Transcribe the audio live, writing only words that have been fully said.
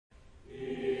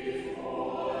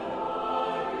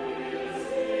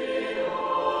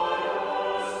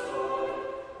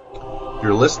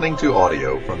You're listening to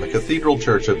audio from the Cathedral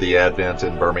Church of the Advent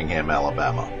in Birmingham,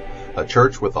 Alabama, a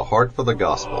church with a heart for the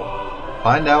gospel.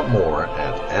 Find out more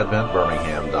at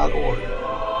adventbirmingham.org.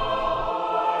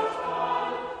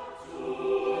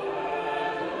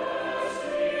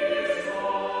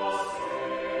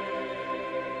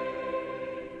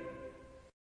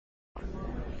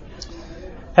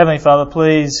 Heavenly Father,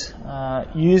 please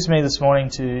use me this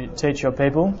morning to teach your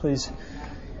people. Please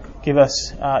give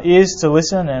us ears to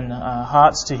listen and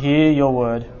hearts to hear your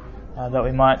word, that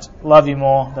we might love you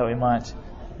more, that we might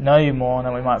know you more, and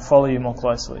that we might follow you more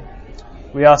closely.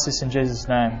 We ask this in Jesus'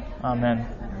 name. Amen.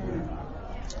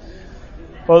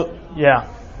 Well, yeah.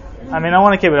 I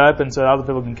want to keep it open so other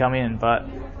people can come in, but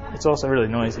it's also really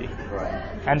noisy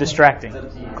and distracting.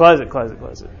 Close it.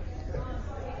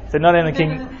 If they're not in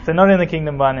the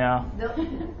kingdom by now,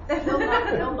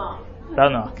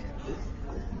 they'll knock.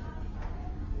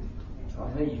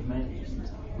 I think you've made it just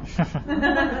in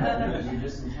time. You're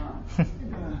just in time.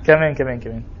 Come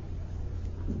in.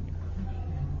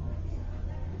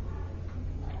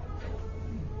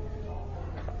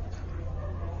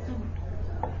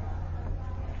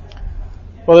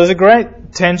 Well, there's a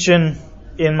great tension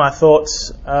in my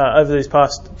thoughts over these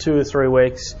past 2 or 3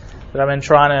 weeks that I've been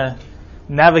trying to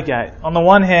navigate. On the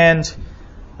one hand,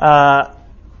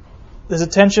 there's a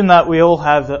tension that we all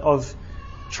have of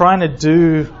trying to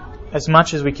do as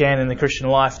much as we can in the Christian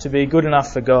life to be good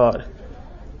enough for God.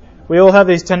 We all have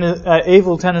these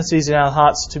evil tendencies in our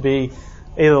hearts to be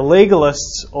either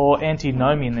legalists or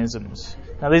antinomianisms.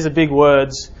 Now, these are big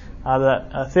words, that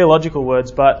are theological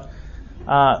words, but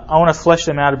I want to flesh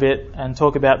them out a bit and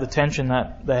talk about the tension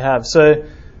that they have. So,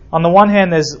 on the one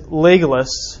hand, there's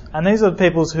legalists, and these are the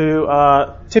people who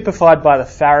are typified by the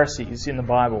Pharisees in the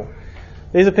Bible.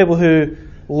 These are people who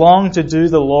long to do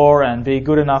the law and be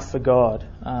good enough for God.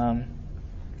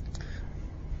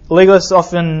 Legalists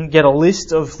often get a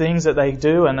list of things that they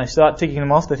do, and they start ticking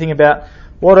them off. They think about,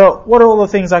 what are all the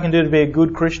things I can do to be a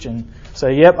good Christian? So,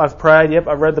 yep, I've prayed, yep,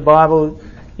 I've read the Bible,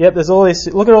 yep, there's all this,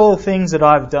 look at all the things that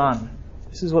I've done.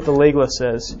 This is what the legalist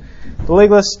says. The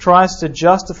legalist tries to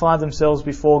justify themselves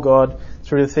before God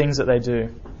through the things that they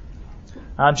do.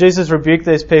 Jesus rebuked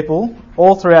these people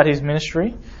all throughout his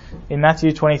ministry. In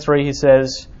Matthew 23 he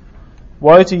says,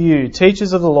 "Woe to you,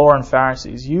 teachers of the law and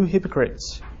Pharisees, you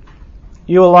hypocrites!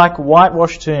 You are like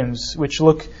whitewashed tombs, which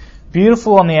look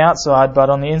beautiful on the outside, but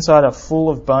on the inside are full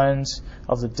of bones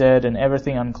of the dead and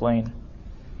everything unclean.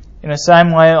 In the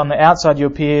same way, on the outside you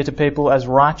appear to people as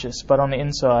righteous, but on the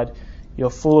inside you're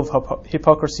full of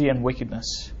hypocrisy and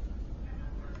wickedness."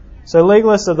 So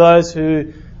legalists are those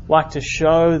who like to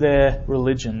show their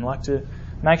religion, like to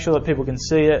make sure that people can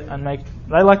see it, and they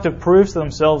like to prove to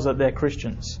themselves that they're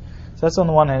Christians. So that's on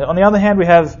the one hand. On the other hand, we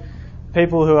have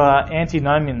people who are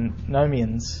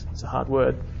antinomians, it's a hard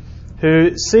word,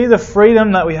 who see the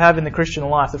freedom that we have in the Christian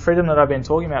life, the freedom that I've been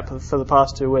talking about for the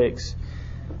past 2 weeks,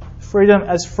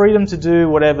 freedom to do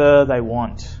whatever they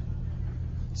want.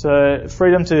 So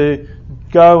freedom to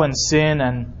go and sin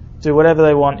and do whatever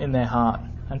they want in their heart.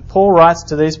 And Paul writes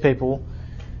to these people,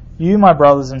 "You, my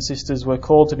brothers and sisters, were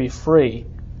called to be free,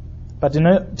 but do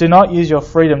not use your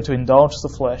freedom to indulge the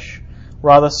flesh.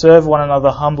 Rather, serve one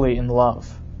another humbly in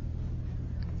love."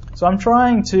 So I'm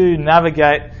trying to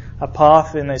navigate a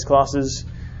path in these classes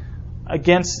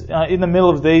against, in the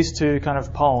middle of these two kind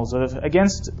of poles,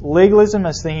 against legalism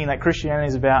as thinking that Christianity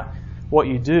is about what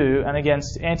you do, and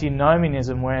against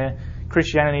antinomianism where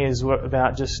Christianity is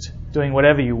about just doing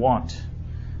whatever you want.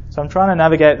 So I'm trying to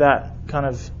navigate that kind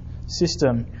of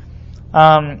system.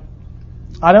 I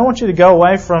don't want you to go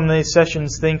away from these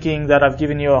sessions thinking that I've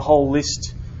given you a whole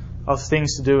list of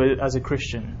things to do as a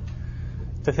Christian.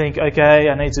 To think, okay,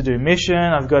 I need to do mission,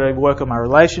 I've got to work on my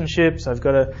relationships, I've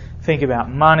got to think about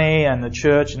money and the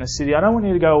church and the city. I don't want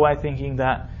you to go away thinking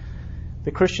that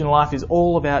the Christian life is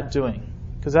all about doing.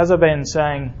 Because as I've been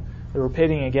saying,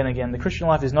 repeating again and again, the Christian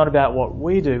life is not about what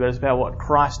we do, but it's about what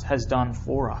Christ has done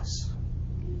for us.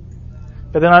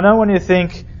 But then I don't want you to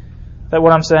think that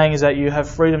what I'm saying is that you have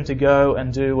freedom to go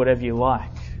and do whatever you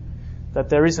like. That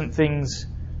there isn't things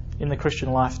in the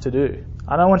Christian life to do.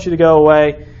 I don't want you to go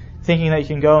away thinking that you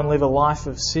can go and live a life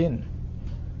of sin,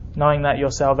 knowing that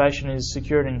your salvation is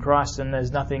secured in Christ and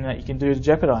there's nothing that you can do to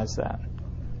jeopardize that.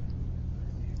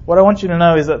 What I want you to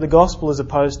know is that the gospel is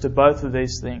opposed to both of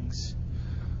these things.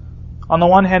 On the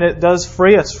one hand, it does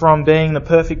free us from being the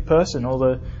perfect person or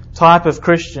the type of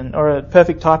Christian, or a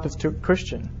perfect type of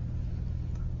Christian.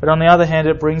 But on the other hand,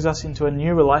 it brings us into a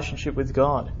new relationship with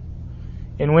God,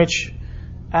 in which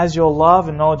as your love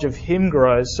and knowledge of Him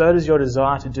grows, so does your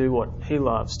desire to do what He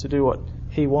loves, to do what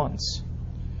He wants.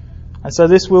 And so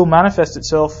this will manifest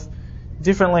itself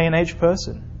differently in each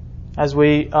person, as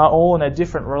we are all in a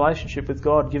different relationship with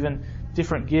God, given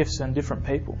different gifts and different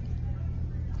people.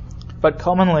 But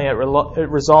commonly it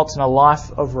results in a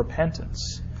life of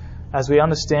repentance, as we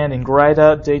understand in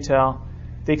greater detail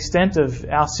the extent of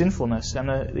our sinfulness and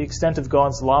the extent of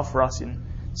God's love for us in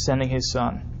sending His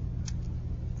Son.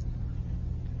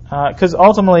 Because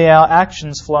ultimately our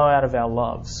actions flow out of our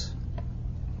loves.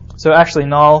 So Ashley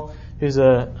Noel, who's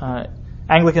an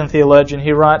Anglican theologian,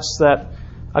 he writes that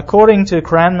according to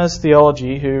Cranmer's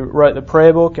theology, who wrote the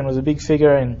prayer book and was a big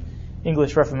figure in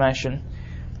English Reformation,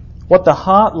 what the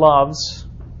heart loves,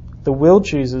 the will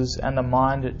chooses, and the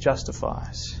mind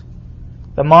justifies.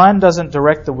 The mind doesn't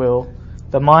direct the will.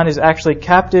 The mind is actually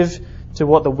captive to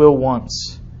what the will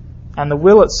wants. And the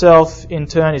will itself, in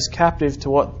turn, is captive to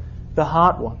what the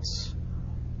heart wants.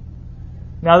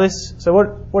 Now so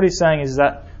what he's saying is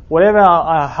that whatever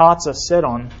our hearts are set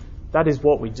on, that is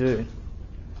what we do.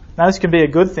 Now this can be a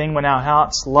good thing when our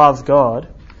hearts love God,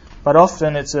 but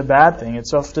often it's a bad thing.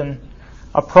 It's often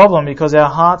a problem because our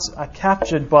hearts are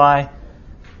captured by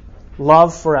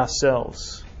love for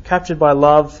ourselves, captured by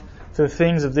love for the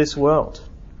things of this world.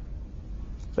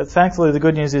 But thankfully the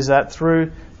good news is that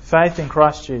through faith in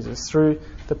Christ Jesus, through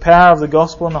the power of the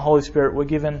gospel and the Holy Spirit, we're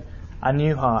given a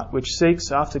new heart which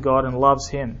seeks after God and loves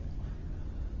Him.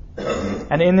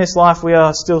 And in this life we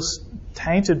are still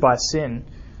tainted by sin,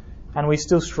 and we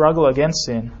still struggle against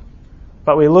sin.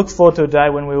 But we look forward to a day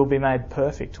when we will be made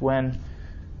perfect, when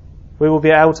we will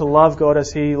be able to love God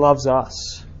as He loves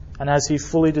us and as He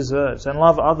fully deserves, and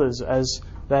love others as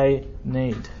they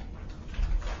need.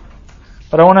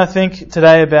 But I want to think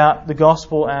today about the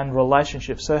gospel and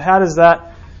relationships. So how does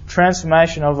that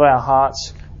transformation of our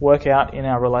hearts work out in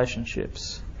our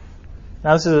relationships?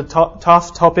 Now this is a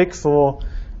tough topic for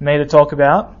me to talk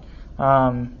about.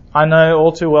 I know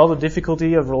all too well the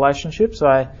difficulty of relationships.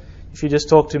 If you just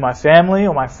talk to my family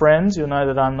or my friends, you'll know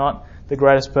that I'm not the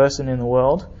greatest person in the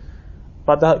world.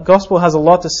 But the gospel has a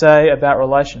lot to say about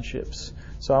relationships.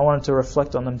 So I wanted to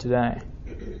reflect on them today.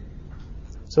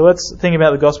 So let's think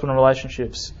about the gospel and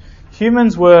relationships.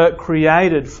 Humans were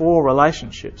created for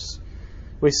relationships.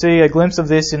 We see a glimpse of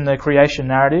this in the creation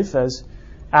narrative as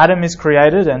Adam is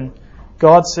created and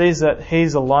God sees that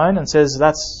he's alone and says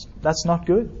that's not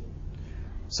good.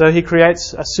 So He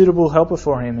creates a suitable helper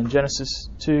for him in Genesis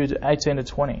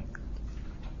 2:18-20.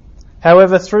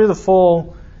 However, through the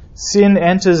fall, sin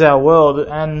enters our world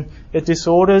and it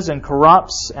disorders and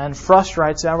corrupts and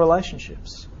frustrates our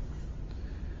relationships.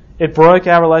 It broke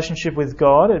our relationship with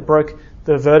God, it broke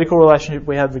the vertical relationship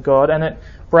we have with God, and it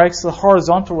breaks the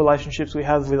horizontal relationships we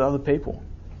have with other people.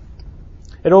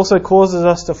 It also causes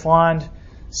us to find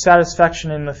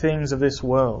satisfaction in the things of this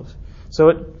world. So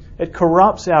it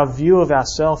corrupts our view of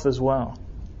ourselves as well.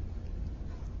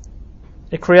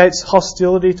 It creates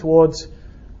hostility towards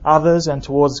others and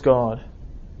towards God.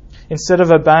 Instead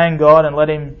of obeying God and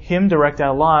letting Him direct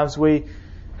our lives, we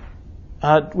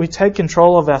take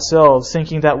control of ourselves,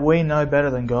 thinking that we know better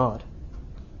than God.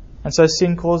 And so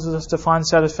sin causes us to find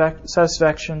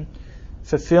satisfaction,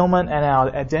 fulfillment, and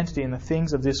our identity in the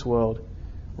things of this world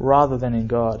rather than in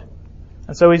God.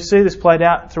 And so we see this played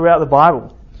out throughout the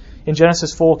Bible. In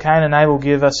Genesis 4, Cain and Abel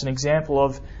give us an example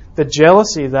of the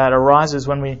jealousy that arises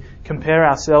when we compare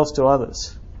ourselves to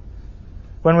others.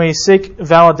 When we seek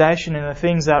validation in the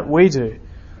things that we do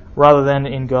rather than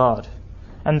in God.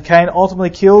 And Cain ultimately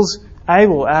kills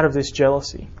Abel out of this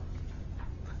jealousy.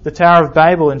 The Tower of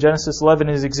Babel in Genesis 11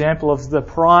 is an example of the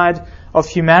pride of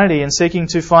humanity in seeking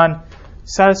to find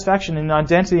satisfaction and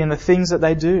identity in the things that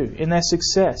they do, in their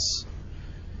success.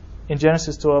 In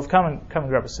Genesis 12, come and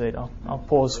grab a seat. I'll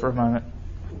pause for a moment.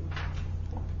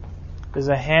 There's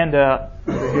a handout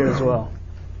over here as well.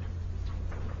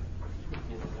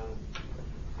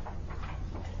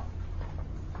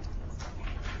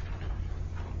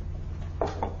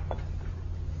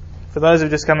 For those who've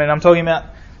just come in, I'm talking about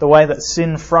the way that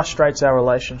sin frustrates our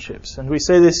relationships. And we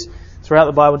see this throughout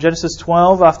the Bible. Genesis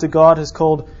 12, after God has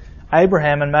called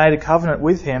Abraham and made a covenant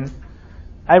with him,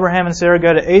 Abraham and Sarah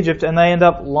go to Egypt and they end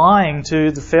up lying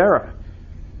to the Pharaoh.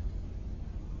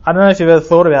 I don't know if you've ever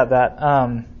thought about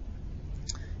that.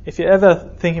 If you're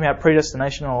ever thinking about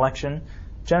predestination and election,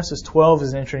 Genesis 12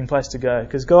 is an interesting place to go.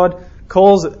 Because God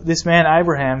calls this man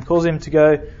Abraham, calls him to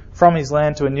go from his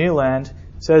land to a new land,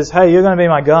 says, hey, you're going to be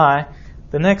my guy.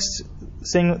 The next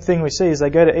thing we see is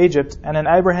they go to Egypt and then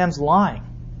Abraham's lying.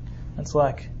 It's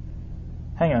like,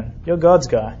 hang on, you're God's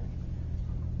guy.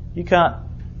 You can't...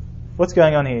 What's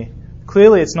going on here?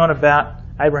 Clearly it's not about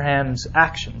Abraham's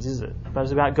actions, is it? But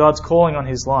it's about God's calling on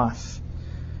his life.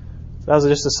 That was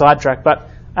just a sidetrack. But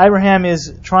Abraham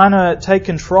is trying to take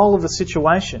control of the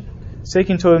situation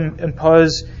seeking to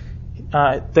impose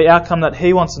the outcome that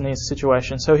he wants in this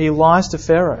situation. So he lies to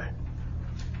Pharaoh.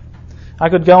 I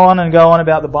could go on and go on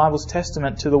about the Bible's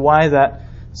testament to the way that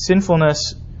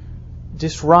sinfulness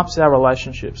disrupts our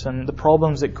relationships and the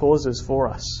problems it causes for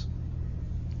us.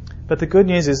 But the good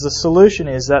news is, the solution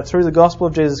is that through the gospel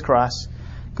of Jesus Christ,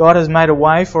 God has made a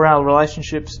way for our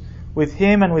relationships with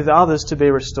Him and with others to be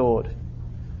restored.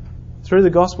 Through the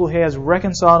gospel, He has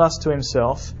reconciled us to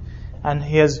Himself, and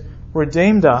He has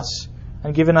redeemed us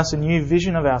and given us a new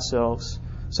vision of ourselves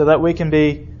so that we can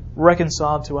be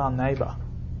reconciled to our neighbour.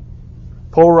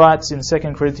 Paul writes in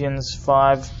 2 Corinthians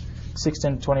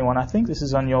 5:16-21. I think this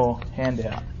is on your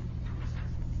handout.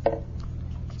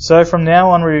 So from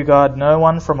now on we regard no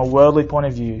one from a worldly point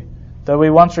of view. Though we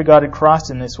once regarded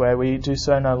Christ in this way, we do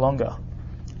so no longer.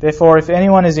 Therefore, if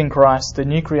anyone is in Christ, the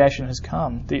new creation has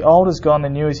come. The old is gone, the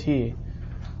new is here.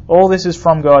 All this is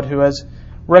from God, who has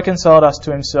reconciled us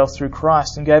to Himself through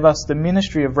Christ and gave us the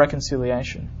ministry of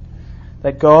reconciliation.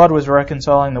 That God was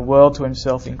reconciling the world to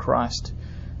Himself in Christ,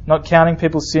 not counting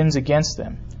people's sins against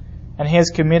them. And He has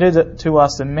committed to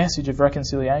us the message of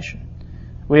reconciliation.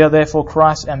 We are therefore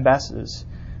Christ's ambassadors,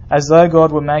 as though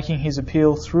God were making His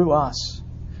appeal through us.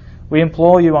 We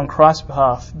implore you on Christ's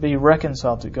behalf, be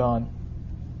reconciled to God.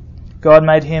 God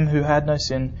made Him who had no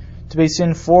sin to be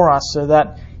sin for us, so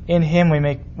that in Him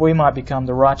we might become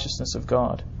the righteousness of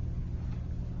God.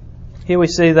 Here we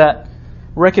see that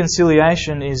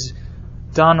reconciliation is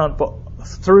done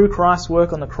through Christ's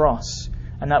work on the cross,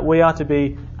 and that we are to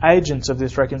be agents of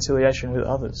this reconciliation with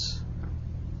others.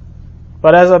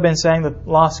 But as I've been saying the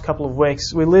last couple of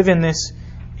weeks, we live in this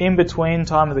in-between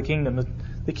time of the kingdom.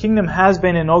 The kingdom has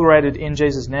been inaugurated in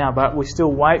Jesus now, but we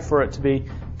still wait for it to be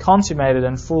consummated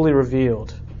and fully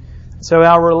revealed. So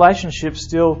our relationships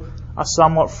still are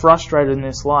somewhat frustrated in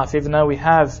this life, even though we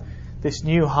have this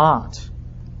new heart.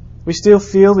 We still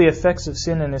feel the effects of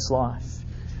sin in this life.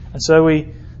 And so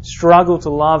we struggle to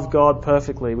love God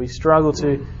perfectly. We struggle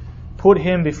to put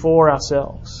Him before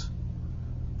ourselves.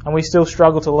 And we still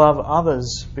struggle to love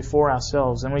others before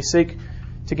ourselves. And we seek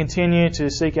to continue to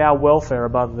seek our welfare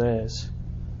above theirs.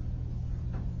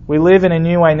 We live in a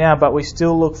new way now, but we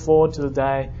still look forward to the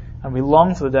day, and we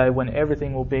long for the day when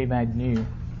everything will be made new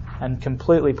and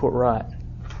completely put right.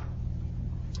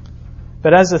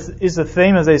 But as is the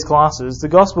theme of these classes, the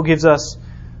gospel gives us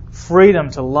freedom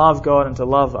to love God and to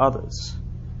love others.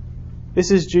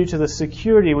 This is due to the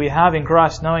security we have in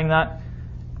Christ, knowing that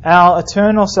our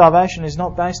eternal salvation is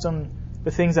not based on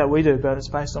the things that we do, but it's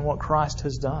based on what Christ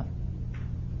has done.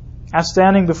 Our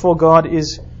standing before God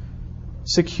is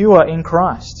secure in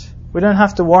Christ. We don't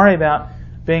have to worry about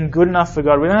being good enough for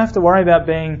God. We don't have to worry about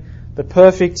being the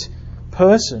perfect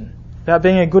person, about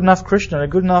being a good enough Christian, a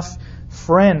good enough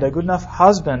friend, a good enough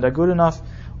husband, a good enough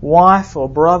wife or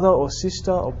brother or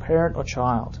sister or parent or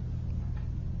child.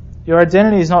 Your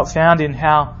identity is not found in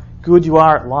how good you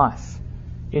are at life,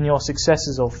 in your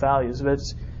successes or failures, but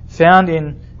it's found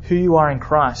in who you are in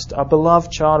Christ, a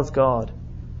beloved child of God,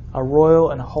 a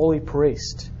royal and holy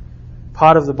priest,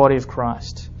 part of the body of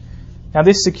Christ. Now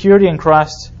this security in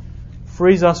Christ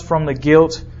frees us from the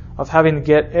guilt of having to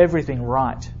get everything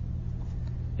right.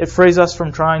 It frees us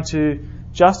from trying to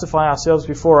justify ourselves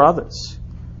before others.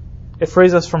 It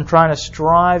frees us from trying to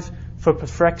strive for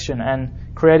perfection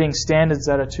and creating standards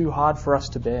that are too hard for us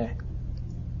to bear.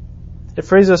 It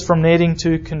frees us from needing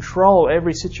to control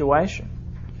every situation,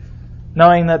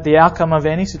 knowing that the outcome of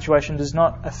any situation does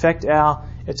not affect our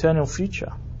eternal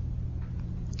future.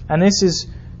 And this is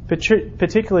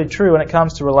particularly true when it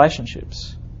comes to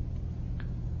relationships.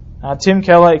 Tim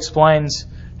Keller explains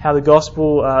how the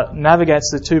gospel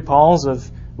navigates the two poles of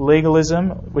legalism,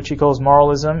 which he calls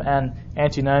moralism, and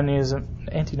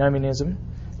antinomianism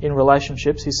in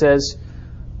relationships. He says,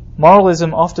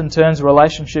 moralism often turns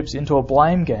relationships into a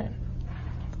blame game.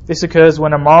 This occurs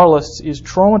when a moralist is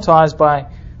traumatized by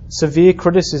severe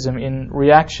criticism in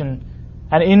reaction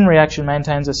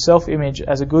maintains a self-image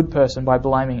as a good person by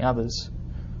blaming others.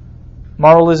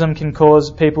 Moralism can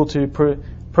cause people to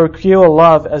procure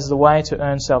love as the way to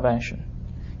earn salvation.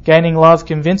 Gaining love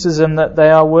convinces them that they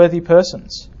are worthy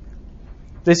persons.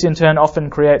 This in turn often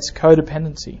creates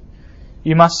codependency.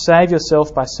 You must save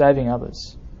yourself by saving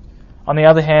others. On the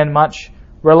other hand, much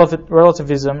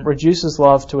relativism reduces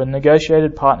love to a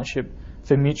negotiated partnership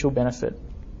for mutual benefit.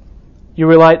 You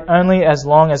relate only as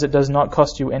long as it does not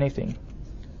cost you anything.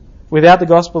 Without the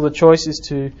gospel, the choice is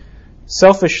to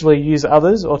selfishly use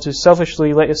others or to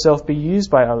selfishly let yourself be used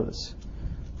by others.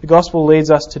 The gospel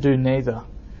leads us to do neither.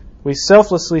 We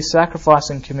selflessly sacrifice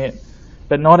and commit,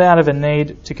 but not out of a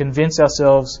need to convince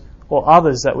ourselves or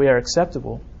others that we are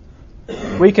acceptable.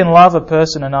 We can love a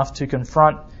person enough to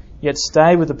confront, yet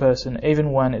stay with the person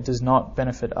even when it does not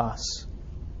benefit us.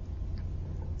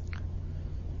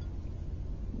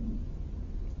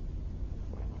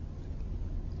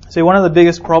 See, one of the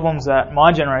biggest problems that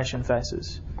my generation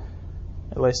faces,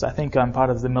 at least I think I'm part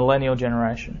of the millennial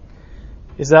generation,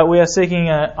 is that we are seeking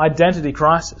an identity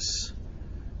crisis.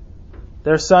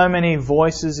 There are so many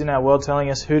voices in our world telling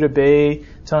us who to be,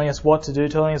 telling us what to do,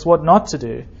 telling us what not to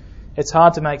do. It's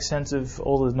hard to make sense of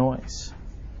all the noise.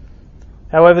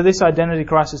 However, this identity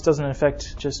crisis doesn't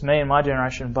affect just me and my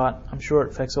generation, but I'm sure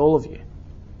it affects all of you.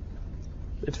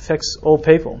 It affects all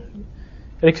people.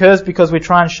 It occurs because we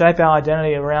try and shape our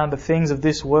identity around the things of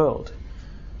this world.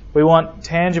 We want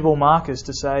tangible markers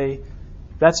to say,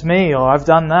 that's me, or I've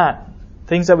done that.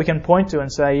 Things that we can point to and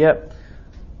say, yep,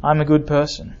 I'm a good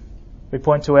person. We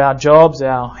point to our jobs,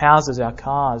 our houses, our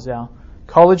cars, our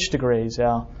college degrees,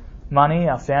 our money,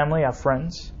 our family, our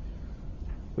friends.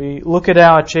 We look at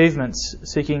our achievements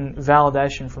seeking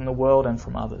validation from the world and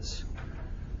from others.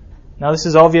 Now, this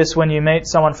is obvious when you meet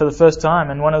someone for the first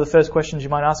time, and one of the first questions you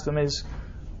might ask them is,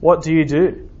 what do you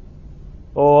do?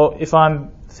 Or if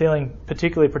I'm feeling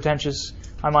particularly pretentious,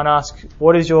 I might ask,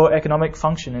 what is your economic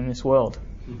function in this world?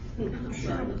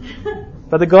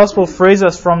 But the gospel frees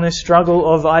us from this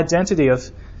struggle of identity, of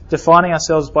defining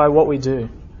ourselves by what we do.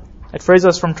 It frees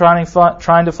us from trying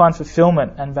to find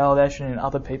fulfillment and validation in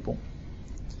other people,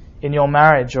 in your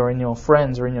marriage or in your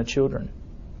friends or in your children.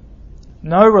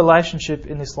 No relationship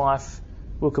in this life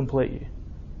will complete you.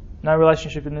 No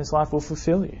relationship in this life will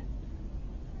fulfill you.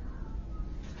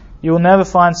 You will never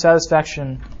find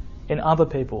satisfaction in other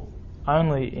people,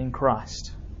 only in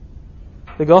Christ.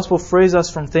 The gospel frees us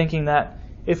from thinking that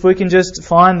if we can just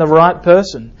find the right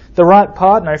person, the right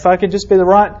partner, if I can just be the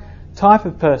right type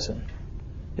of person,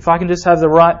 if I can just have the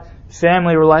right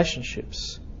family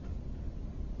relationships,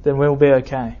 then we'll be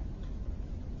okay.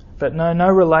 But no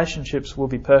relationships will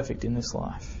be perfect in this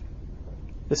life.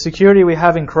 The security we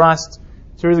have in Christ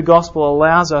through the gospel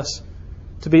allows us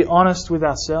to be honest with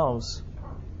ourselves,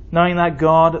 knowing that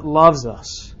God loves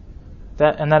us,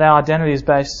 and that our identity is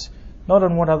based not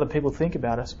on what other people think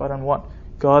about us, but on what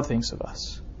God thinks of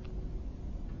us.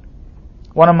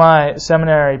 One of my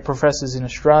seminary professors in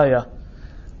Australia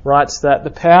writes that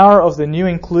the power of the new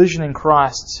inclusion in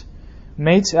Christ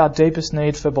meets our deepest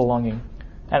need for belonging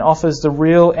and offers the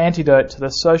real antidote to the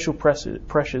social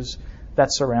pressures that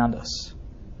surround us.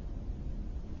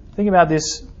 Think about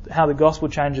this, how the gospel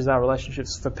changes our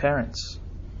relationships for parents.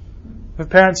 For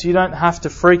parents, you don't have to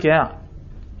freak out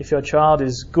if your child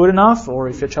is good enough or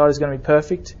if your child is going to be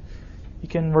perfect. You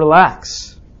can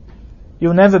relax.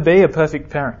 You'll never be a perfect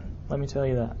parent, let me tell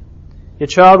you that. Your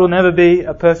child will never be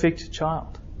a perfect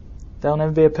child. They'll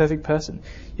never be a perfect person.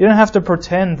 You don't have to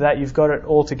pretend that you've got it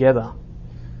all together.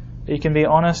 You can be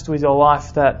honest with your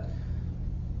life that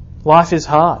life is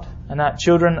hard and that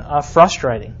children are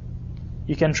frustrating.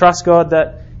 You can trust God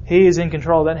that He is in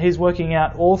control, that He's working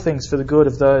out all things for the good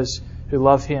of those who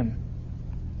love Him.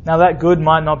 Now that good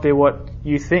might not be what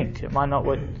you think. It might not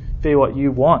be what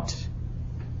you want.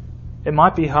 It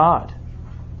might be hard.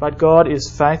 But God is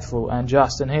faithful and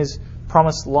just, and He's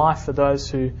promised life for those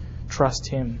who trust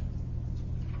Him.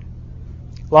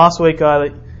 Last week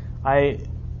I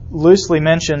loosely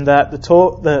mentioned that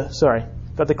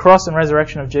the cross and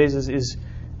resurrection of Jesus is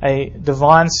a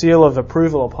divine seal of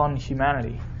approval upon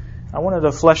humanity. I wanted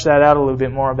to flesh that out a little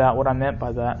bit more about what I meant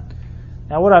by that.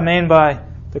 Now, what I mean by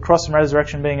the cross and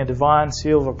resurrection being a divine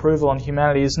seal of approval on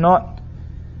humanity is not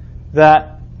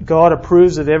that God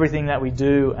approves of everything that we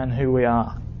do and who we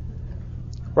are.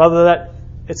 Rather, that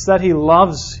it's that He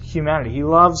loves humanity. He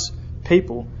loves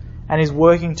people and is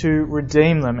working to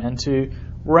redeem them and to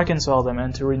reconcile them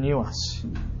and to renew us.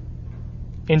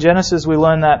 In Genesis, we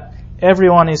learn that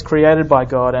everyone is created by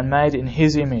God and made in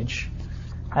His image,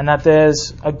 and that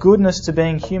there's a goodness to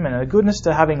being human, a goodness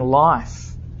to having life.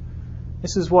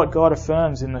 This is what God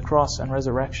affirms in the cross and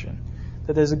resurrection,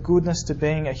 that there's a goodness to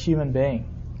being a human being.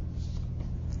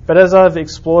 But as I've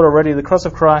explored already, the cross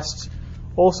of Christ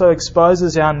also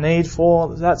exposes our need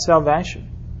for that salvation.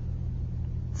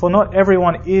 For not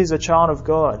everyone is a child of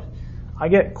God. I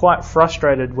get quite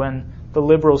frustrated when the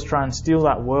liberals try and steal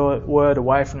that word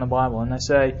away from the Bible, and they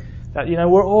say that,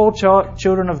 we're all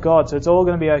children of God, so it's all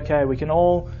going to be okay. We can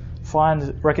all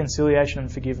find reconciliation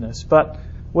and forgiveness. But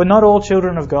we're not all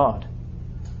children of God.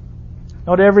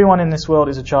 Not everyone in this world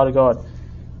is a child of God.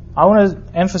 I want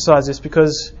to emphasize this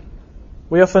because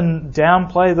we often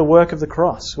downplay the work of the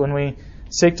cross when we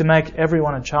seek to make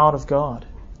everyone a child of God.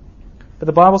 But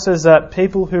the Bible says that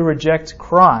people who reject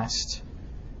Christ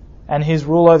and His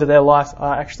rule over their life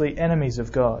are actually enemies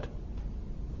of God.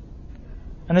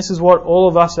 And this is what all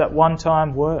of us at one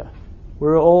time were. We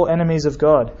were all enemies of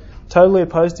God, totally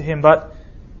opposed to Him, but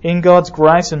in God's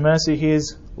grace and mercy He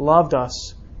has loved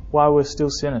us while we're still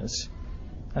sinners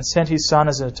and sent His Son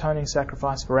as an atoning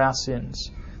sacrifice for our sins,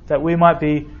 that we might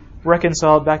be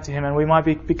reconciled back to Him and we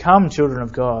might become children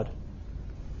of God.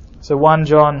 So 1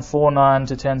 John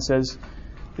 4:9-10 says,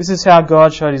 "This is how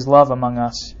God showed His love among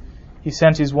us. He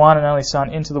sent His one and only Son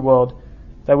into the world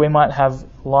that we might have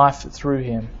life through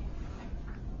Him.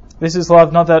 This is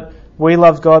love, not that we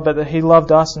loved God, but that He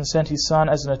loved us and sent His Son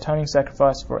as an atoning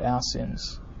sacrifice for our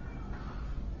sins."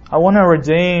 I want to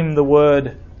redeem the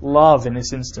word love in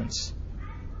this instance,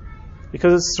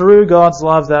 because it's through God's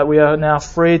love that we are now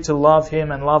free to love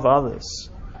Him and love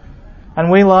others. And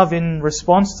we love in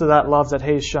response to that love that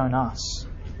He has shown us,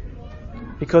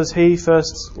 because He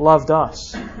first loved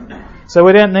us. So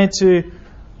we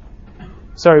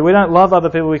don't love other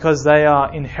people because they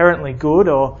are inherently good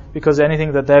or because of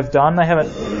anything that they've done. They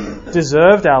haven't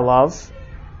deserved our love.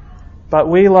 But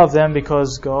we love them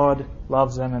because God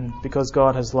loves them and because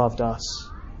God has loved us.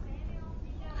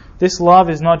 This love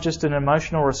is not just an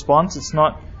emotional response. It's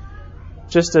not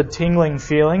just a tingling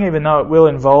feeling, even though it will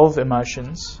involve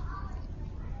emotions.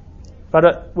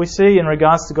 But we see in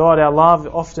regards to God, our love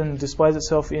often displays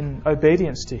itself in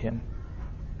obedience to Him.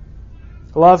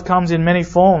 Love comes in many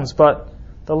forms, but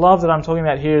the love that I'm talking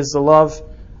about here is the love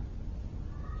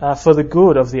for the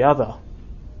good of the other.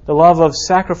 The love of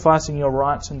sacrificing your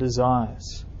rights and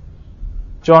desires.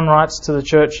 John writes to the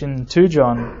church in 2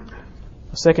 John,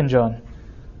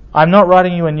 "I'm not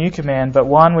writing you a new command, but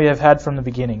one we have had from the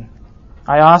beginning.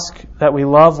 I ask that we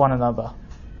love one another.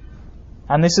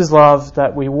 And this is love,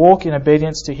 that we walk in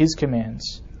obedience to His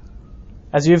commands.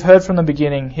 As you've heard from the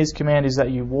beginning, His command is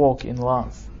that you walk in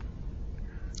love."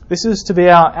 This is to be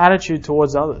our attitude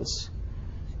towards others.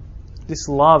 This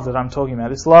love that I'm talking about,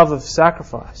 this love of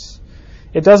sacrifice.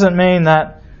 It doesn't mean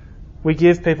that we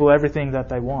give people everything that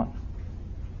they want.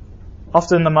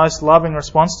 Often the most loving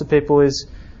response to people is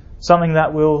something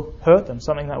that will hurt them,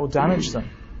 something that will damage them.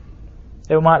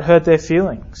 It might hurt their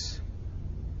feelings.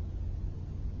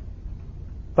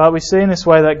 But we see in this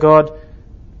way that God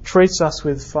treats us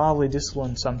with fatherly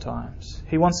discipline sometimes.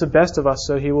 He wants the best of us,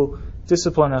 so He will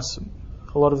discipline us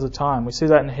a lot of the time. We see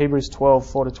that in Hebrews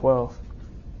 12:4-12.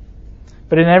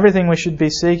 But in everything we should be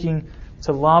seeking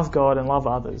to love God and love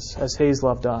others as He's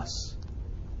loved us.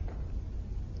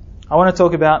 I want to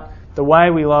talk about the way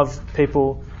we love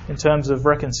people in terms of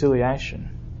reconciliation.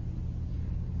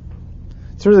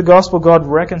 Through the gospel, God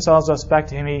reconciles us back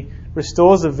to Him. He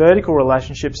restores the vertical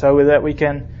relationship so that we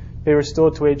can be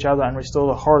restored to each other and restore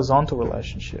the horizontal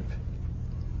relationship.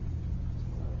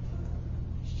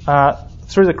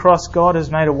 Through the cross, God has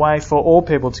made a way for all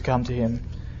people to come to Him.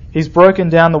 He's broken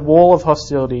down the wall of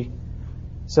hostility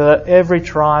so that every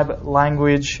tribe,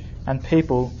 language and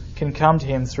people can come to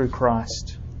Him through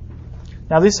Christ.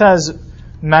 Now this has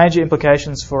major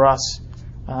implications for us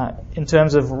in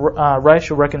terms of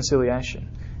racial reconciliation.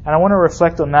 And I want to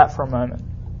reflect on that for a moment.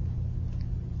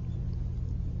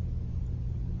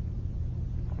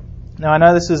 Now I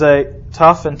know this is a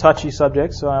tough and touchy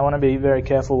subject, so I want to be very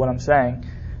careful what I'm saying.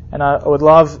 And I would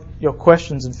love your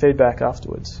questions and feedback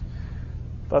afterwards.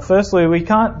 But firstly, we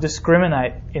can't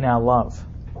discriminate in our love.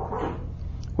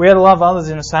 We are to love others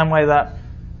in the same way that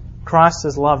Christ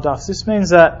has loved us. This means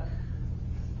that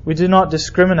we do not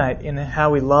discriminate in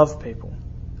how we love people,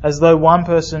 as though one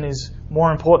person is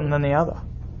more important than the other,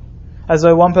 as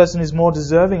though one person is more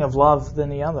deserving of love than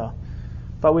the other.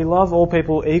 But we love all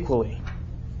people equally.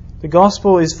 The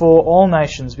gospel is for all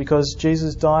nations because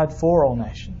Jesus died for all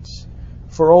nations,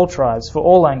 for all tribes, for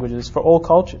all languages, for all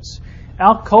cultures.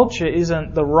 Our culture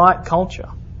isn't the right culture.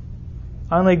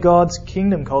 Only God's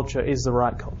kingdom culture is the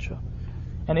right culture.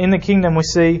 And in the kingdom we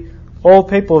see all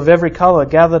people of every colour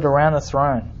gathered around the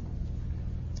throne.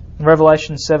 In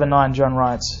Revelation 7:9, John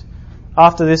writes,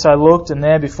 "After this I looked, and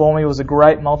there before me was a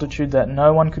great multitude that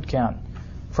no one could count,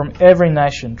 from every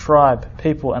nation, tribe,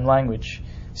 people and language,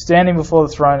 standing before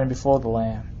the throne and before the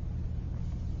Lamb."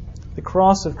 The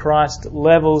cross of Christ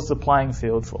levels the playing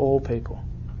field for all people,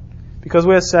 because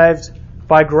we are saved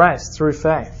by grace through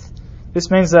faith. This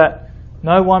means that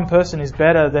no one person is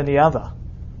better than the other.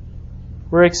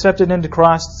 We're accepted into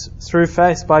Christ through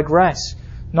faith by grace,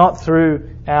 not through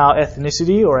our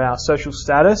ethnicity or our social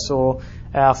status or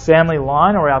our family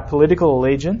line or our political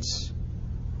allegiance.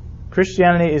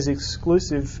 Christianity is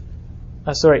inclusive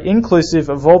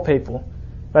of all people,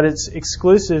 but it's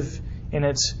exclusive in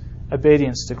its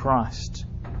obedience to Christ.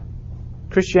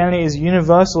 Christianity is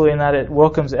universal in that it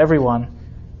welcomes everyone,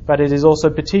 but it is also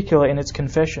particular in its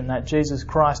confession that Jesus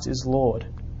Christ is Lord.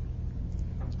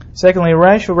 Secondly,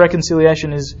 racial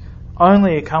reconciliation is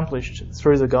only accomplished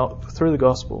through the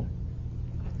gospel.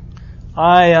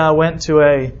 I went to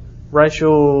a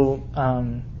racial, a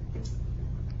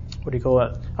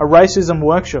racism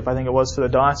workshop, I think it was, for the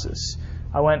diocese.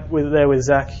 I went there with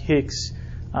Zach Hicks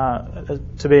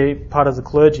to be part of the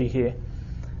clergy here.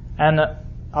 And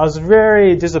I was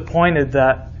very disappointed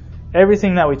that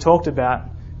everything that we talked about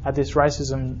at this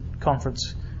racism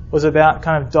conference was about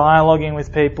kind of dialoguing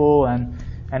with people and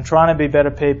trying to be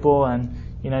better people and,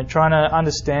 trying to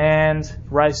understand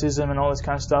racism and all this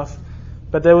kind of stuff.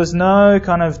 But there was no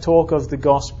kind of talk of the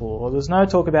gospel, or there was no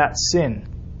talk about sin.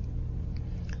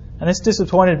 And this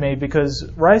disappointed me because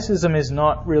racism is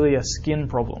not really a skin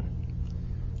problem.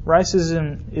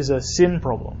 Racism is a sin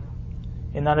problem,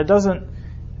 in that it doesn't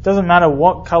matter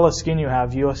what colour skin you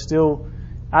have, you are still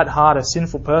at heart a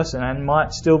sinful person and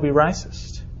might still be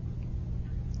racist.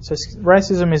 So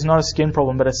racism is not a skin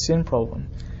problem but a sin problem.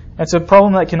 It's a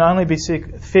problem that can only be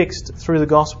fixed through the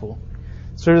gospel,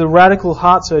 through the radical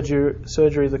heart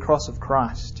surgery of the cross of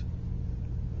Christ.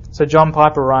 So John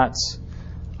Piper writes,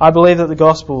 "I believe that the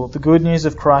gospel, the good news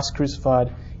of Christ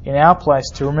crucified in our place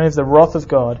to remove the wrath of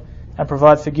God and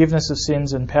provide forgiveness of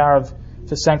sins and power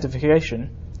for sanctification,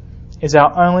 is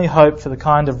our only hope for the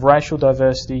kind of racial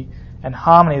diversity and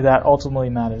harmony that ultimately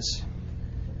matters.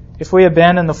 If we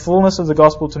abandon the fullness of the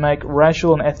gospel to make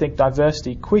racial and ethnic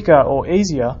diversity quicker or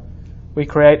easier, we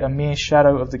create a mere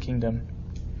shadow of the kingdom.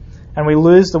 And we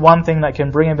lose the one thing that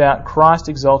can bring about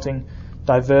Christ-exalting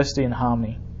diversity and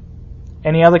harmony.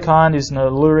 Any other kind is an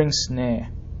alluring snare.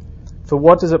 For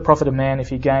what does it profit a man if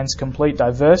he gains complete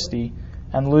diversity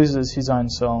and loses his own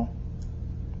soul?"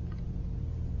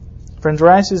 Friends,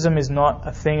 racism is not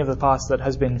a thing of the past that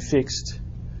has been fixed.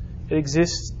 It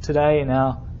exists today in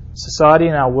our society,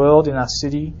 in our world, in our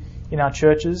city, in our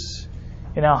churches,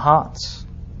 in our hearts.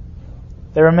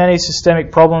 There are many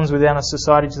systemic problems within our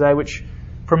society today which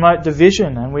promote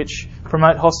division and which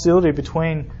promote hostility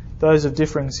between those of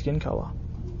differing skin colour.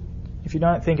 If you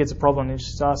don't think it's a problem, you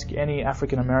just ask any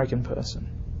African American person.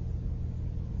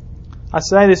 I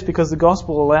say this because the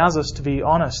gospel allows us to be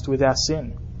honest with our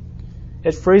sin.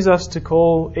 It frees us to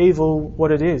call evil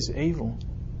what it is, evil,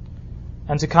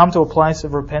 and to come to a place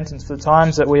of repentance for the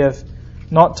times that we have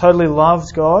not totally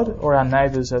loved God or our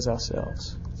neighbours as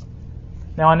ourselves.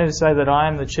 Now, I need to say that I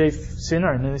am the chief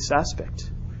sinner in this aspect.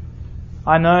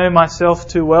 I know myself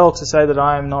too well to say that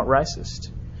I am not racist.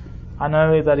 I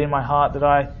know that in my heart that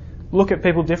I look at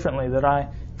people differently, that I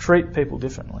treat people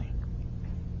differently.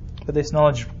 But this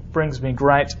knowledge brings me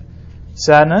great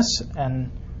sadness and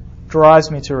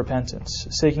drives me to repentance,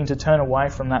 seeking to turn away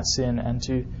from that sin and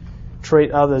to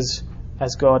treat others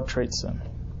as God treats them.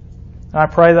 And I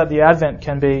pray that the Advent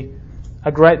can be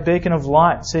a great beacon of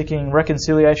light seeking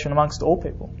reconciliation amongst all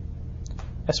people,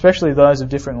 especially those of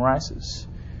differing races.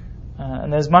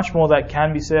 And there's much more that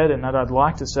can be said and that I'd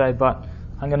like to say, but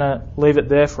I'm going to leave it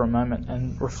there for a moment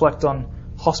and reflect on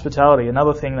hospitality,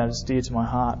 another thing that is dear to my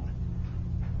heart.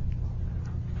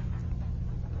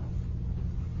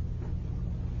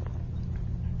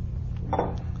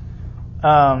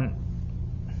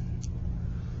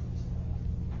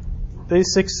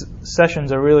 These 6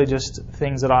 sessions are really just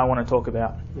things that I want to talk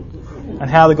about and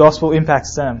how the gospel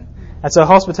impacts them. And so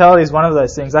hospitality is one of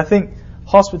those things. I think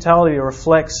hospitality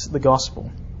reflects the gospel.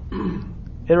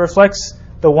 It reflects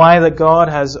the way that God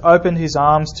has opened his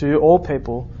arms to all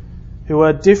people who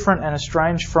are different and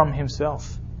estranged from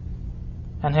himself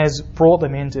and has brought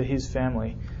them into his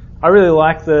family. I really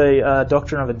like the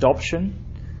doctrine of adoption.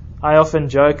 I often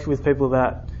joke with people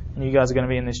that, and you guys are going to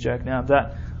be in this joke now,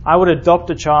 that I would adopt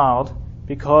a child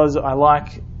because I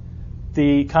like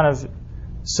the kind of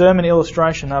sermon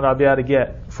illustration that I'd be able to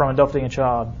get from adopting a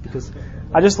child. Because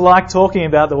I just like talking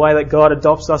about the way that God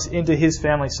adopts us into his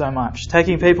family so much.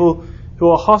 Taking people who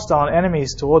are hostile and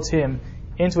enemies towards him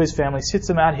into his family, sits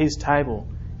them at his table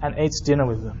and eats dinner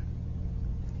with them.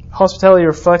 Hospitality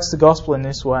reflects the gospel in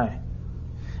this way.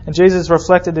 And Jesus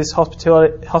reflected this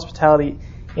hospitality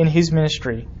in his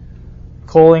ministry,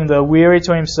 calling the weary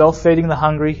to himself, feeding the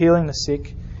hungry, healing the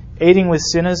sick, eating with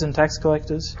sinners and tax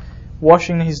collectors,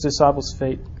 washing his disciples'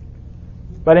 feet.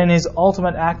 But in his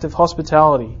ultimate act of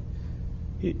hospitality,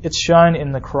 it's shown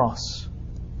in the cross,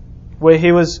 where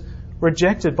he was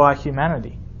rejected by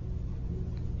humanity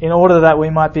in order that we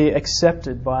might be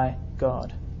accepted by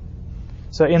God.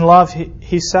 So in love,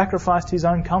 he sacrificed his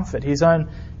own comfort, his own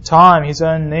time, his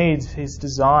own needs, his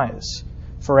desires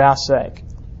for our sake.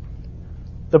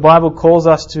 The Bible calls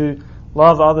us to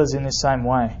love others in the same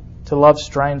way, to love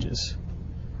strangers.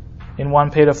 In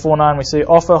 1 Peter 4:9 we see,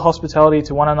 offer hospitality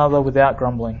to one another without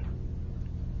grumbling.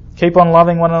 Keep on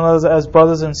loving one another as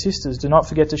brothers and sisters. Do not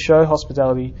forget to show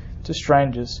hospitality to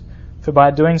strangers, for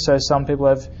by doing so some people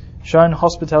have shown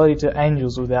hospitality to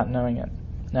angels without knowing it.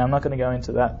 Now, I'm not going to go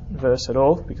into that verse at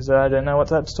all because I don't know what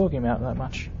that's talking about that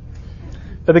much.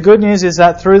 But the good news is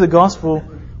that through the gospel,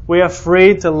 we are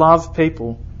freed to love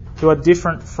people who are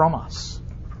different from us.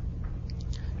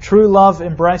 True love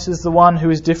embraces the one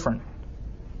who is different.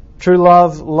 True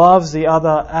love loves the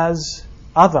other as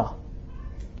other.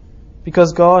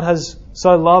 Because God has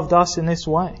so loved us in this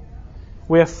way,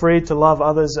 we are free to love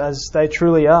others as they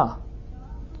truly are,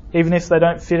 even if they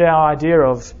don't fit our idea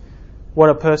of what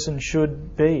a person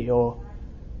should be or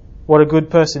what a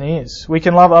good person is. We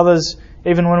can love others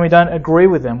even when we don't agree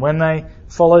with them, when they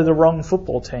follow the wrong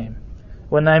football team,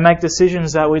 when they make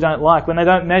decisions that we don't like, when they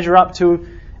don't measure up to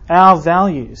our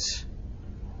values.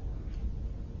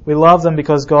 We love them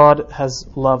because God has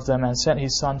loved them and sent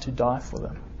His Son to die for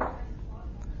them.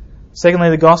 Secondly,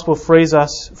 the gospel frees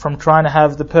us from trying to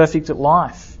have the perfect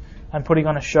life and putting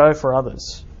on a show for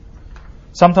others.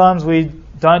 Sometimes we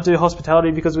don't do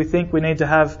hospitality because we think we need to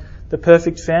have the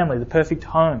perfect family, the perfect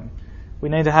home. We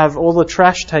need to have all the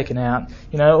trash taken out,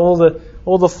 all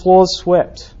the floors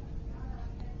swept.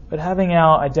 But having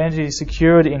our identity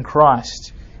secured in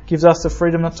Christ gives us the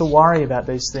freedom not to worry about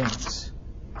these things.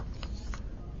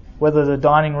 Whether the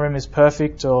dining room is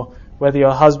perfect or whether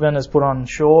your husband has put on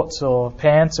shorts or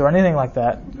pants or anything like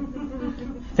that,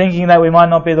 thinking that we might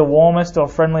not be the warmest or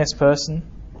friendliest person.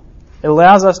 It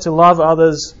allows us to love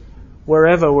others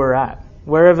wherever we're at,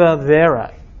 wherever they're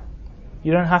at.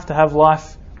 You don't have to have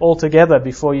life all together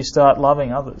before you start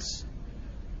loving others,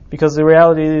 because the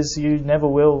reality is you never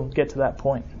will get to that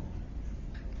point.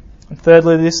 And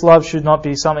thirdly, this love should not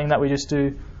be something that we just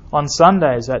do on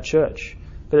Sundays at church,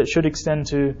 but it should extend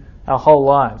to our whole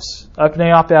lives,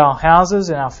 opening up our houses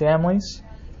and our families.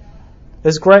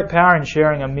 There's great power in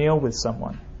sharing a meal with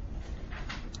someone.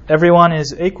 Everyone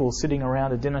is equal sitting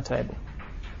around a dinner table.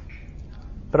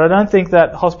 But I don't think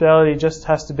that hospitality just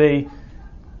has to be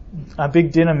a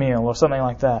big dinner meal or something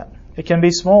like that. It can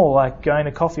be small, like going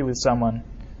to coffee with someone,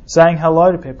 saying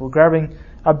hello to people, grabbing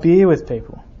a beer with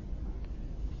people.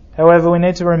 However, we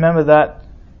need to remember that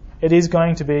it is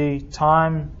going to be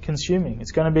time consuming.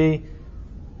 It's going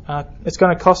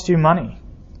to cost you money.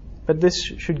 But this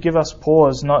should give us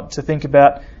pause not to think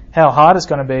about how hard it's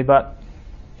going to be, but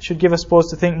it should give us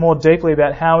pause to think more deeply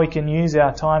about how we can use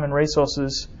our time and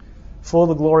resources for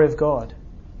the glory of God.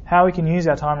 How we can use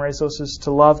our time and resources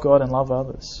to love God and love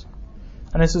others.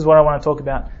 And this is what I want to talk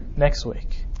about next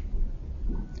week.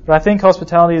 But I think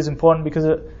hospitality is important because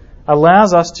it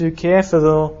allows us to care for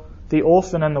the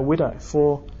orphan and the widow,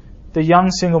 for the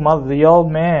young single mother, the old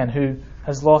man who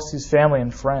has lost his family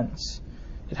and friends.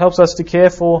 It helps us to care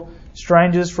for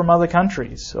strangers from other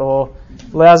countries, or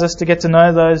allows us to get to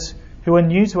know those who are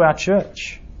new to our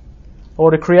church,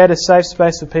 or to create a safe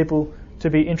space for people to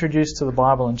be introduced to the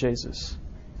Bible and Jesus.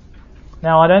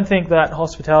 Now, I don't think that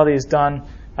hospitality is done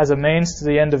as a means to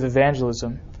the end of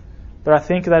evangelism, but I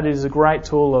think that it is a great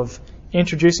tool of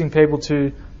introducing people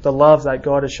to the love that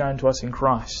God has shown to us in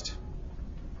Christ.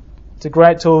 It's a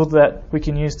great tool that we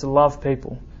can use to love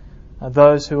people,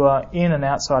 those who are in and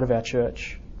outside of our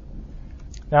church.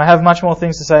 Now, I have much more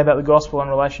things to say about the gospel and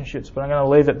relationships, but I'm going to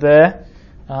leave it there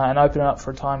and open it up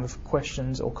for a time of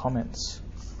questions or comments.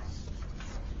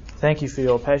 Thank you for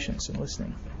your patience in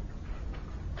listening.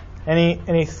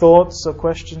 Any thoughts or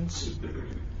questions?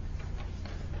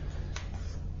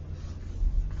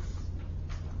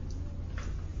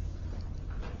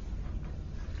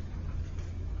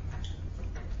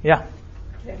 Yeah.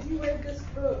 Have you read this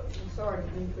book? I'm sorry to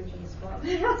be putting you on the spot.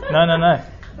 No.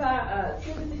 By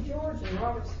Timothy George and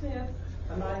Robert Smith,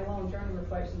 A Mighty Long Journey: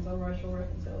 Reflections on Racial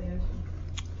Reconciliation.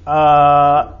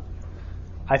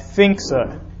 I think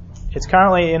so. It's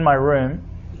currently in my room.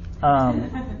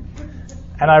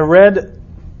 And I read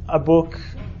a book.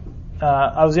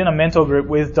 I was in a mentor group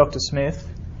with Dr. Smith,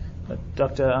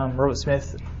 Dr. Robert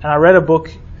Smith, and I read a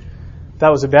book that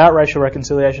was about racial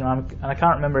reconciliation, and I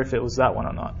can't remember if it was that one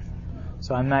or not.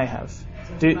 So I may have.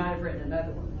 So you might have written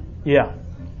another one. Yeah.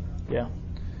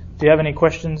 Do you have any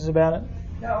questions about it?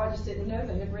 No, I just didn't know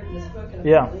they had written this book in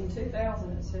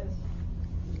 2000, it says.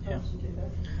 Yeah. In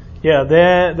 2000. Yeah,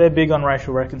 they're big on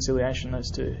racial reconciliation, those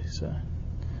two. So,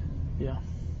 yeah.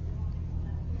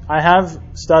 I have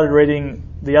started reading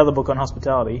the other book on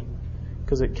hospitality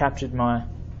because it captured my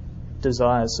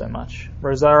desires so much.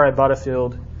 Rosario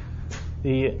Butterfield,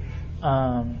 The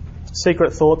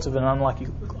Secret Thoughts of an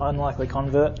Unlikely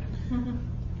Convert.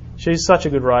 She's such a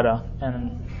good writer,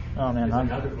 and oh man, There's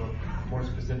another book more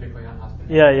specifically on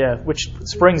hospitality. Yeah, which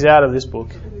springs out of this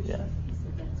book. Yeah.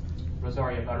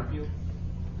 Rosaria Butterfield?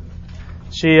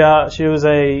 She was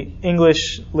a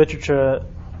English literature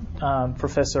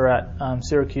professor at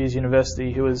Syracuse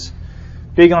University who was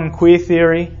big on queer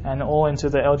theory and all into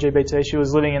the LGBT. She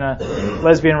was living in a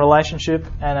lesbian relationship,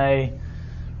 and a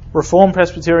Reformed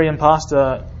Presbyterian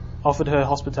pastor offered her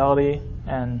hospitality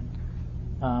and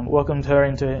welcomed her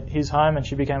into his home, and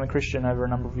she became a Christian over a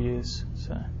number of years.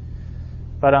 So,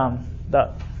 but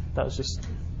that was just,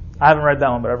 I haven't read that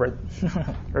one, but I've read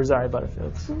Rosaria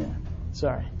Butterfield. Yeah.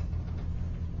 Sorry.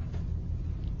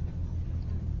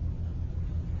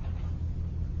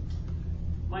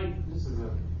 Mike, this is a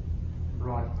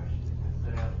broad question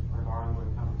instead of part of our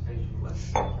ongoing conversation.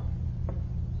 So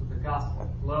the gospel,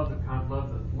 love the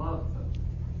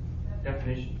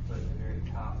definition put at the very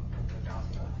top of the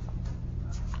gospel.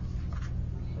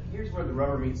 But here's where the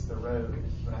rubber meets the road.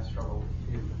 This is what I struggle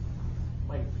with too.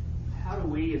 Like, how do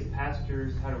we as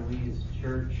pastors, how do we as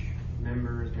church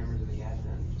members of the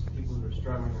Advent, just people who are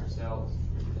struggling ourselves,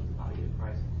 members of the body of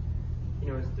Christ,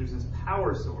 there's this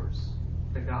power source,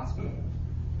 the gospel.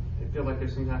 I feel like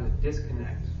there's sometimes a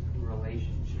disconnect in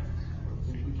relationships.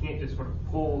 We can't just sort of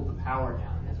pull the power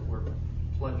down, as it were,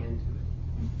 plug into it.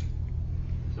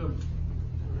 So, I don't know,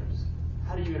 just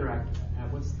how do you interact with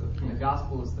that? The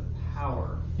gospel is the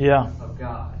power of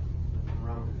God in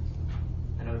Romans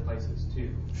and other places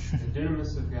too. The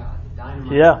dunamis of God, the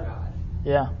dynamite of God.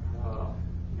 Yeah.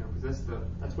 Because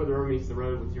that's where the rubber meets the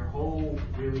road with your whole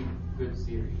really good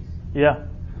series. Yeah.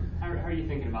 How are you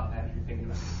thinking about that? You're thinking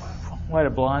about the class. Way to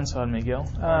blindside me, Gil.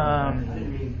 I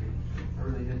didn't mean to. I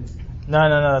really didn't. No,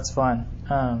 that's fine.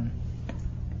 Can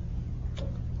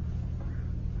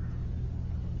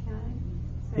I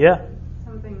say Yeah.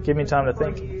 something? Give me time to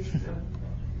think. You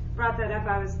brought that up.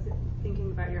 I was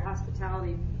thinking about your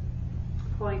hospitality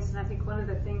points, and I think one of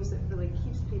the things that really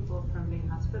keeps people from being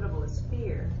hospitable is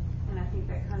fear. And I think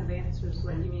that kind of answers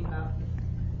what you mean about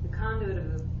the conduit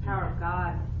of the power of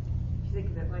God. If you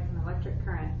think of it like an electric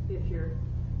current, if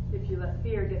you let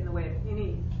fear get in the way of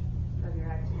any of your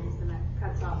activities, then that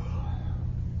cuts off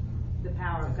the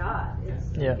power of God.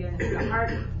 Again, it's a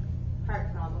heart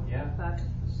problem. Yeah. But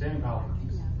sin problem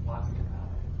keeps blocking it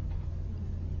out.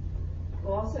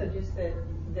 Well, also just that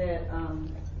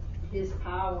His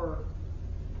power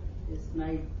is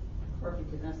made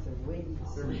perfect in us through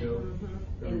weakness. There we go.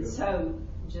 mm-hmm. And so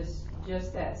just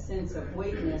that sense of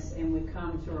weakness, and we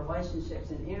come to relationships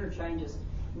and interchanges,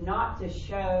 not to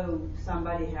show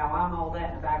somebody how I'm all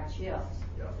that in a bag of chips,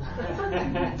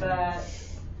 but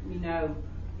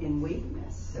in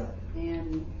weakness. Yeah.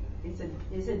 And it's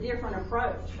a different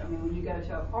approach. I mean, when you go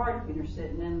to a party, when you're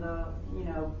sitting in the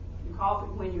coffee,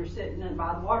 when you're sitting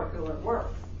by the water cooler at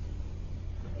work,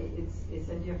 it's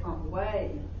a different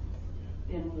way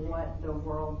than what the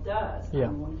world does. Yeah.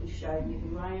 I'm going to show you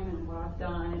who I am and what I've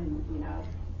done, and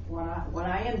what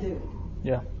I am doing.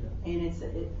 Yeah. And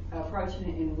approaching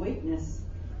it in weakness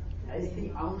is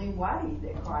the only way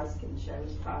that Christ can show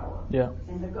His power. Yeah.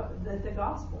 And the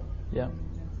gospel Yeah.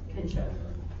 can show.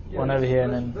 One over here,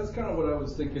 and then that's kind of what I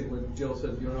was thinking when Jill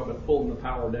said, about pulling the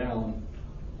power down.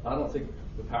 I don't think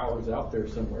the power is out there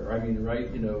somewhere. I mean, right?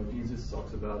 Jesus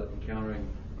talks about it, encountering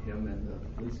Him in the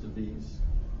least of these,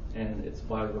 and it's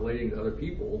by relating to other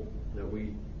people that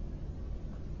we,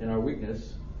 in our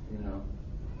weakness,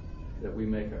 that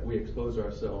we expose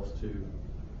ourselves to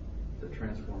the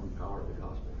transforming power of the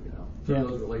gospel. Through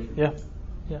those relationships.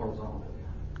 Yeah. Horizontally.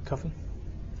 Coffee.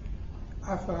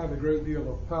 I find a great deal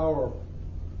of power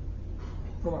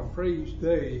when I pray each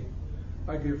day.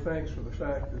 I give thanks for the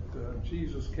fact that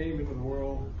Jesus came into the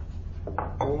world,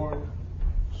 born,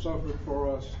 suffered for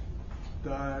us,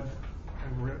 died,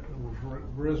 and was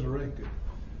resurrected.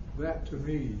 That to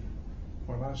me,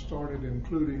 when I started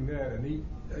including that and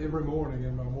every morning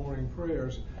in my morning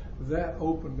prayers, that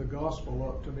opened the gospel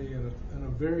up to me in a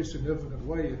very significant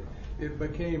way. It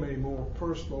became a more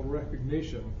personal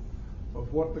recognition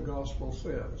of what the gospel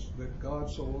says, that God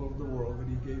so loved the world that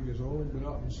He gave His only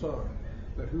begotten Son,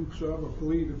 that whosoever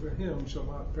believeth in Him shall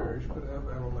not perish but have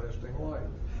everlasting life.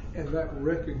 And that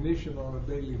recognition on a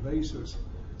daily basis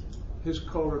has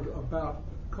colored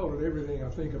everything I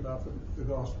think about the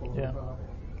gospel and the Bible.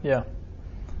 Yeah.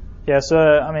 Yeah, so,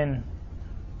 I mean,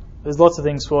 there's lots of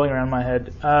things swirling around my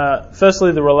head.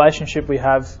 Firstly, the relationship we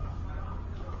have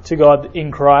to God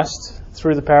in Christ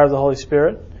through the power of the Holy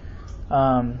Spirit,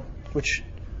 which,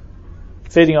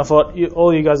 feeding off what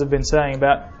all you guys have been saying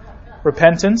about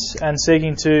repentance and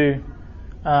seeking to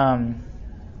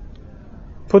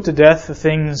put to death the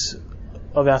things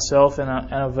of ourselves and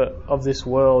of this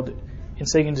world, in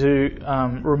seeking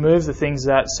to remove the things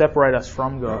that separate us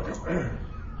from God.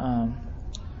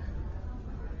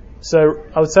 So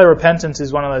I would say repentance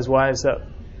is one of those ways that,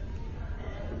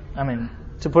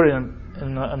 to put it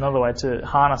in another way, to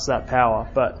harness that power.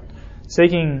 But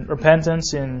seeking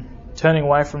repentance in turning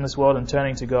away from this world and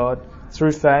turning to God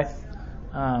through faith,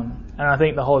 and I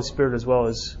think the Holy Spirit as well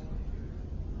is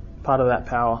part of that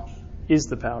power, is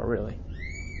the power really,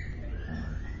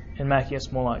 in making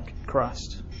us more like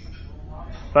Christ.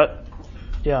 But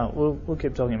yeah, we'll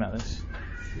keep talking about this.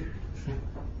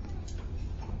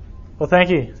 Well, thank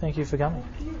you for coming.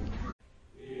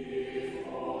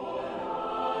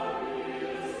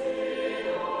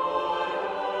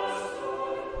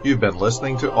 You've been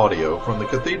listening to audio from the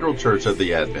Cathedral Church of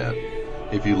the Advent.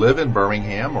 If you live in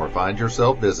Birmingham or find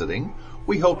yourself visiting,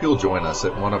 we hope you'll join us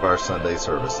at one of our Sunday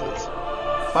services.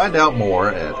 Find out more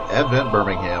at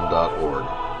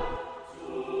adventbirmingham.org.